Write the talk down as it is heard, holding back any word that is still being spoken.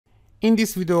In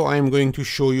this video, I am going to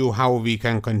show you how we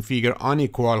can configure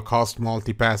unequal cost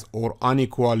multipass or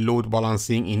unequal load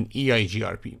balancing in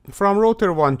EIGRP. From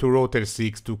router 1 to router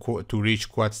 6 to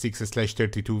reach quad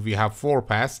 6/32, we have 4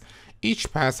 paths.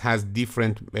 Each path has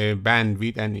different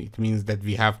bandwidth, and it means that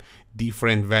we have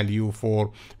different value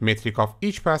for metric of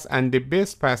each path, and the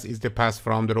best path is the path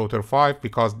from the router 5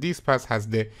 because this path has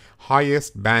the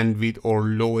highest bandwidth or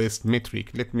lowest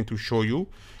metric. Let me to show you.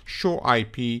 Show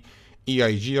IP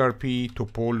EIGRP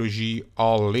topology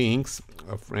all links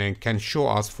can show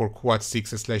us for quad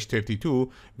 6/32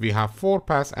 we have 4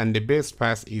 paths, and the best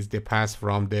path is the path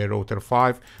from the router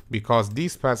 5 because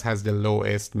this path has the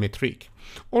lowest metric.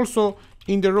 Also,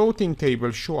 in the routing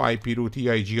table show IP route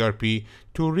EIGRP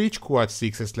to reach quad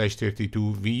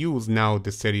 6/32 we use now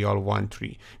the serial 1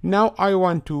 tree. Now I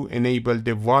want to enable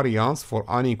the variance for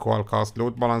unequal cost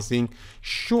load balancing.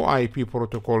 Show IP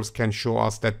protocols can show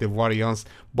us that the variance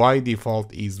by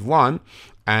default is 1,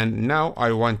 and now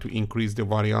I want to increase the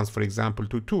variance, for example,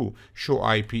 to 2. Show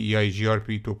IP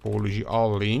EIGRP topology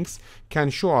all links can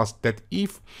show us that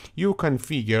if you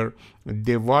configure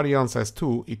the variance as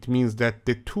 2, it means that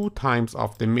the 2 times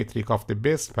of the metric of the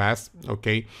best path,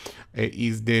 okay,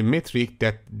 is the metric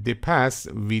that the path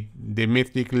with the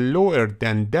metric lower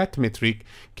than that metric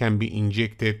can be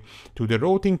injected to the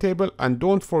routing table. And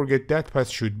don't forget that path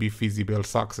should be feasible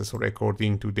successor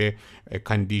according to the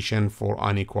condition for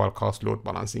unequal cost load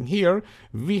balancing. Here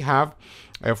we have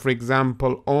for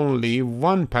example only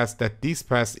one path, that this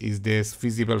path is this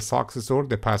feasible successor,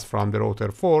 the path from the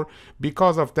router 4.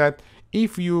 Because of that,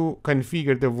 if you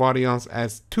configure the variance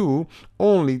as 2,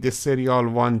 only the serial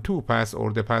 1-2 path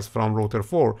or the path from router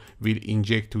 4 will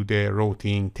inject to the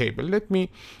routing table. Let me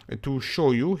to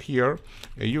show you here.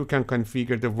 You can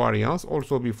configure the variance.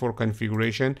 Also, before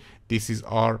configuration, this is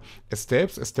our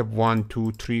steps. Step 1,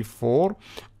 2, 3, 4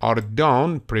 are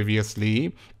done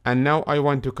previously, and now I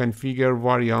want to configure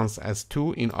variance as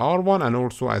 2 in R1 and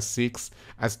also as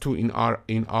 2 in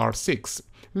R6.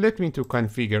 Let me to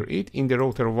configure it in the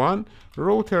router 1,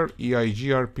 router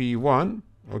EIGRP 1,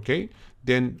 okay.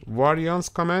 Then variance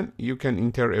command, you can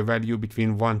enter a value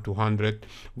between 1 to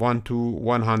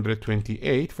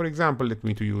 128. For example, let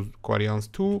me to use variance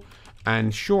 2,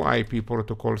 and show IP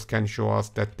protocols can show us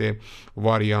that the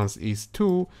variance is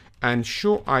 2, and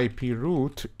show IP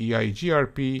route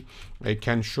EIGRP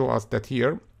can show us that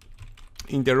here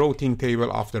in the routing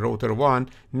table of the router 1,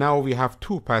 now we have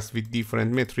 2 paths with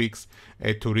different metrics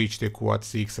to reach the quad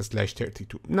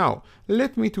 6/32. Now,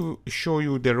 let me to show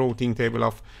you the routing table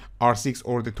of R6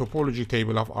 or the topology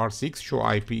table of R6. Show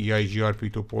IP EIGRP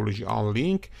topology on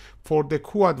link for the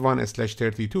quad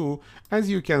 1/32. As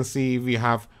you can see, we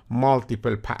have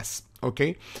multiple paths.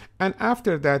 Okay, and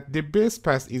after that, the best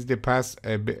path is the path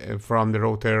from the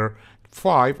router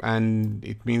 5, and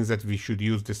it means that we should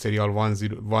use the serial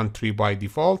 1-0-1-3 by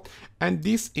default, and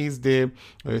this is the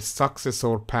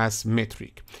successor path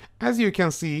metric. As you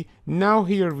can see, now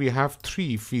here we have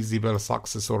 3 feasible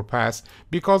successor paths.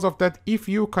 Because of that, if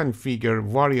you configure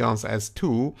variance as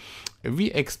 2,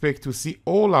 we expect to see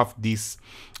all of these,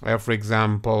 for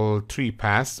example, 3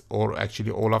 paths, or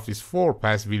actually all of these 4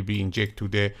 paths will be injected to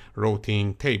the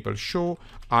routing table. Show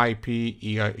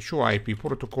IP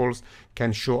protocols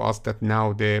can show us that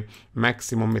now the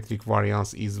maximum metric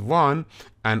variance is 1,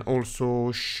 and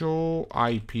also show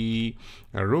IP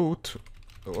route,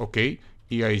 okay,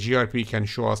 EIGRP can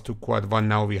show us to quad 1.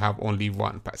 Now we have only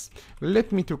 1 path.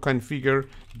 Let me to configure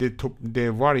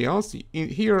the variance.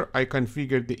 Here I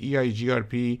configure the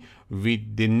EIGRP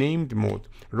with the named mode,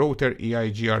 router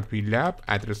EIGRP lab,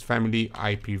 address family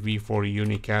IPv4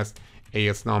 unicast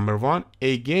AS number 1.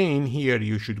 Again, here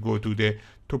you should go to the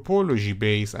topology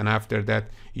base, and after that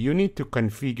you need to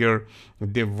configure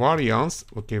the variance,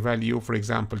 okay, value, for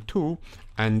example 2,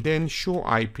 and then show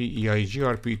IP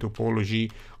EIGRP topology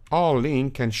all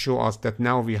link can show us that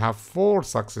now we have 4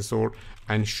 successor,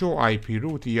 and show IP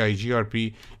route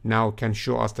EIGRP now can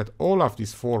show us that all of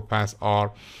these 4 paths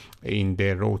are in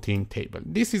the routing table.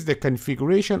 This is the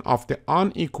configuration of the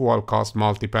unequal cost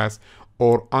multipass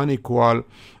or unequal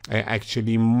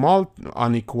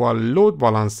unequal load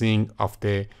balancing of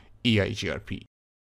the EIGRP.